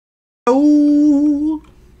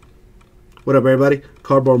What up, everybody?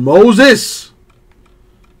 Cardboard Moses.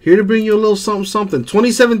 Here to bring you a little something, something.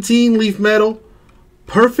 2017 Leaf Metal.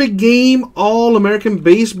 Perfect Game All-American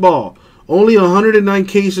Baseball. Only 109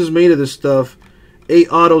 cases made of this stuff.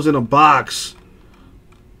 8 autos in a box.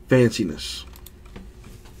 Fanciness.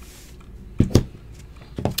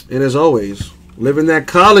 And as always, living that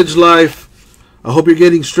college life. I hope you're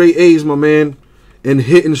getting straight A's, my man. And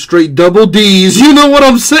hitting straight double D's. You know what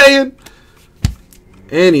I'm saying?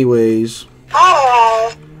 Anyways.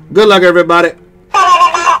 Good luck, everybody.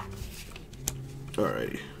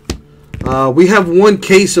 Alrighty. We have one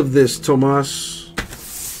case of this, Tomas.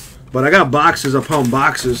 But I got boxes upon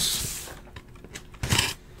boxes.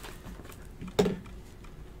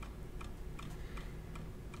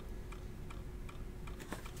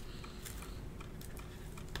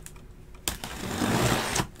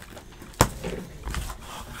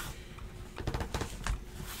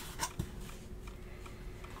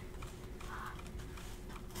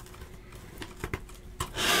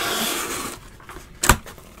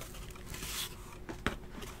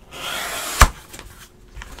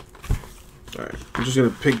 Alright, I'm just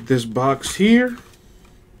going to pick this box here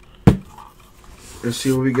and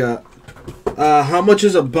see what we got. How much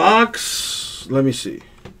is a box? Let me see.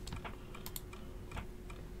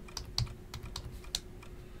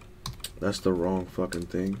 That's the wrong fucking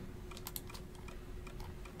thing.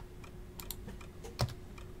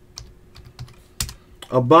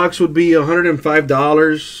 A box would be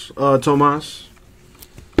 $105, Tomas.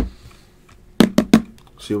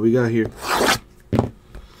 See what we got here.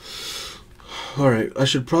 Alright, I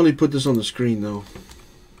should probably put this on the screen though.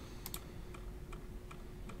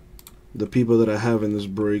 The people that I have in this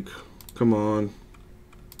break. Come on.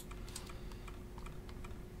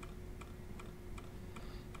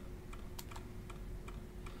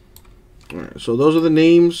 Alright, so those are the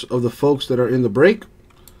names of the folks that are in the break.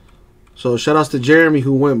 So shout outs to Jeremy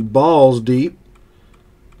who went balls deep.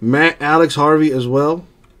 Matt, Alex, Harvey as well.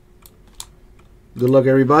 Good luck,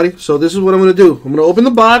 everybody. So this is what I'm going to do. I'm going to open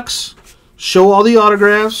the box. Show all the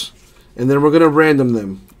autographs, and then we're going to random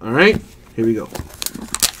them. All right? Here we go.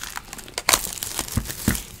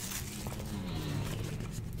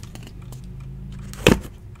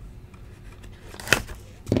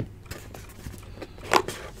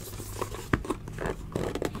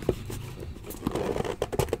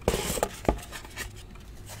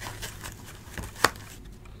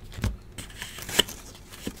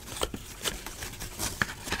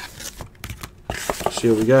 See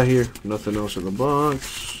what we got here. Nothing else in the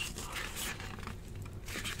box.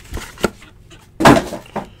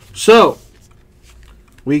 So,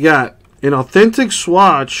 we got an authentic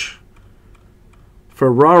swatch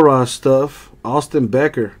for rah-rah stuff. Austin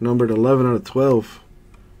Becker, numbered 11 out of 12.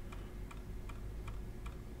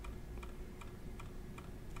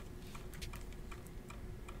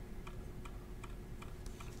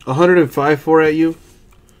 $105 for at you.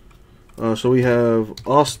 So we have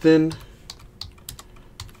Austin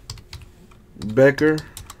Becker,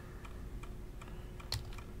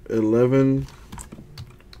 11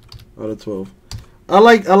 out of 12. I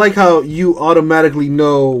like how you automatically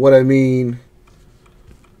know what I mean.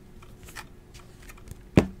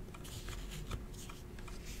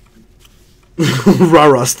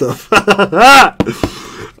 Rah-rah stuff.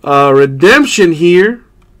 Redemption here.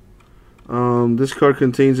 This card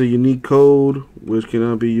contains a unique code which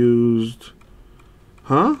cannot be used.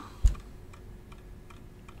 Huh?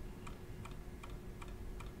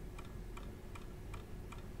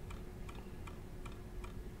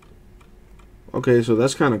 Okay, so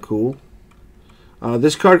that's kind of cool.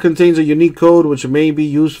 This card contains a unique code which may be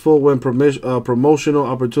useful when promotional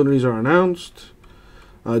opportunities are announced.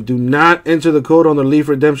 Do not enter the code on the Leaf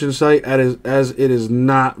Redemption site as it is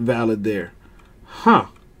not valid there. Huh.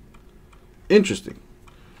 Interesting.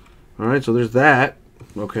 Alright, so there's that.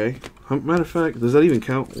 Okay. Matter of fact, does that even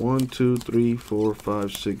count? 1, 2, 3, 4,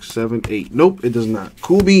 5, 6, 7, 8. Nope, it does not.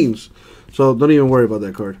 Cool beans. So don't even worry about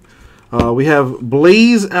that card. We have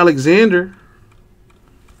Blaze Alexander.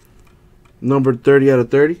 Numbered 30 out of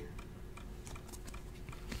 30.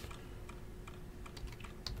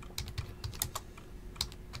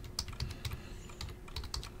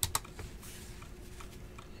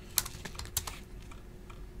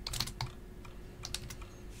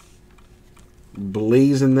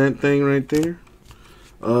 Blazing that thing right there.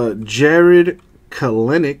 Jared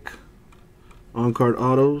Kalenic on card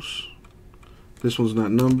autos. This one's not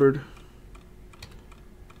numbered.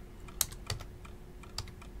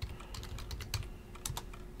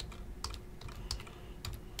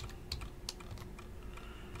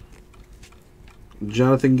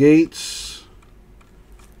 Jonathan Gates,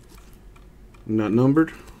 not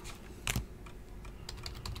numbered.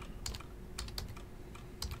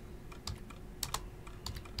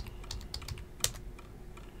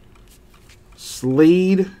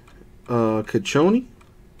 Slade Kachoni,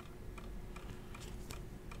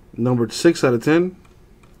 numbered 6 out of 10.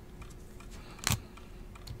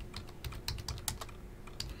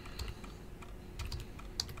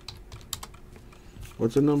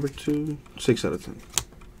 What's a number 2? 6 out of 10.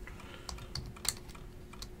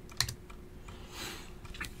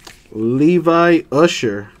 Levi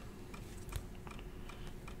Usher.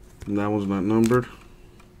 And that one's not numbered.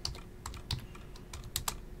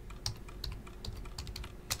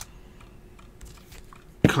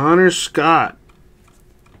 Connor Scott,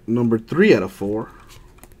 number 3 out of 4.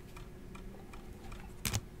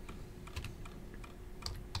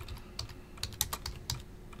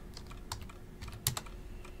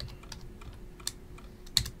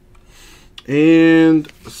 And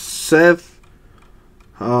Seth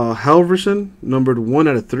Halverson, numbered 1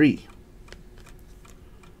 out of 3.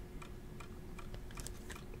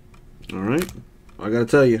 All right. I got to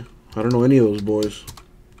tell you, I don't know any of those boys.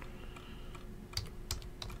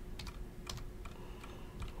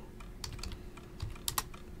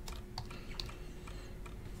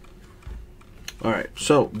 All right,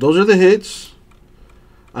 so those are the hits.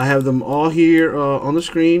 I have them all here on the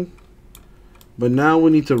screen, but now we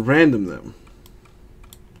need to random them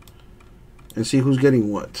and see who's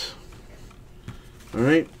getting what. All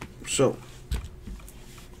right, so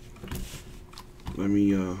let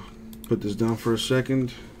me put this down for a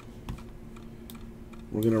second.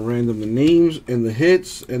 We're gonna random the names and the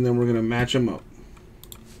hits, and then we're gonna match them up.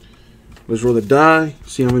 Let's roll the die,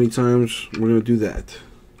 see how many times we're gonna do that.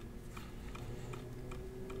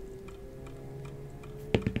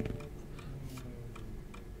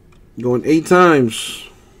 Going 8 times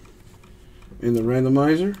in the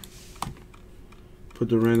randomizer. Put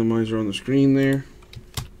the randomizer on the screen there.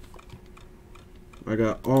 I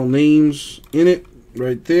got all names in it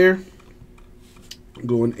right there.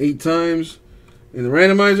 Going 8 times in the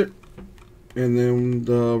randomizer. And then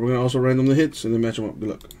we're going to also random the hits and then match them up. Good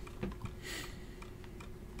luck.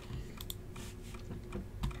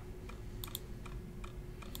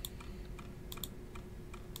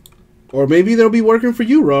 Or maybe they'll be working for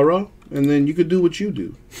you, Rara, and then you could do what you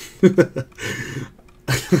do. I'm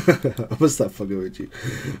gonna stop fucking with you.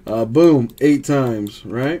 Boom, 8 times,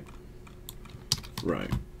 right?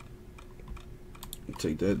 Right.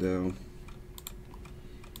 Take that down.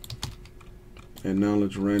 And now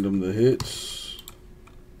let's random the hits.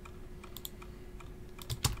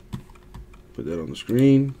 Put that on the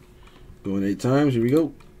screen. Going 8 times. Here we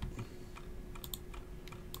go.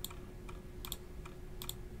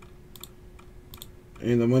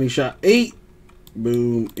 And the money shot 8.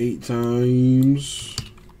 Boom, 8 times.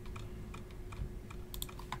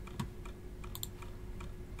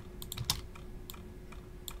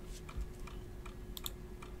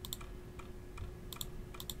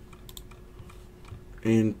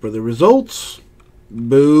 And for the results,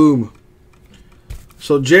 boom.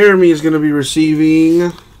 So Jeremy is going to be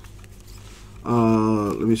receiving,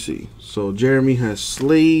 let me see. So Jeremy has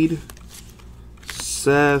Slade,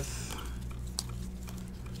 Seth,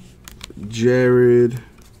 Jared,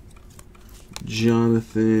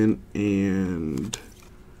 Jonathan, and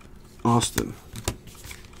Austin.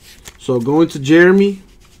 So going to Jeremy,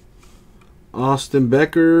 Austin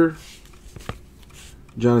Becker,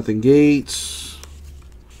 Jonathan Gates,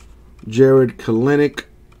 Jared Kalenic,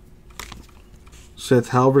 Seth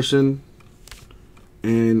Halverson,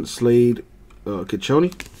 and Slade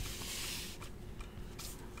Kachoni.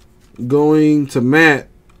 Going to Matt,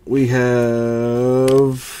 we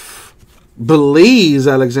have Belize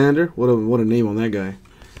Alexander. What a name on that guy.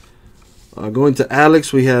 Going to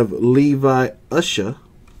Alex, we have Levi Usher.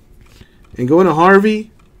 And going to Harvey,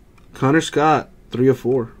 Connor Scott, 3 of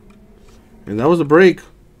 4. And that was a break.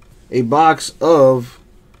 A box of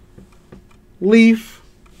Leaf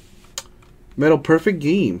Metal Perfect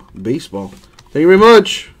Game Baseball. Thank you very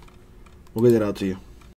much. We'll get that out to you.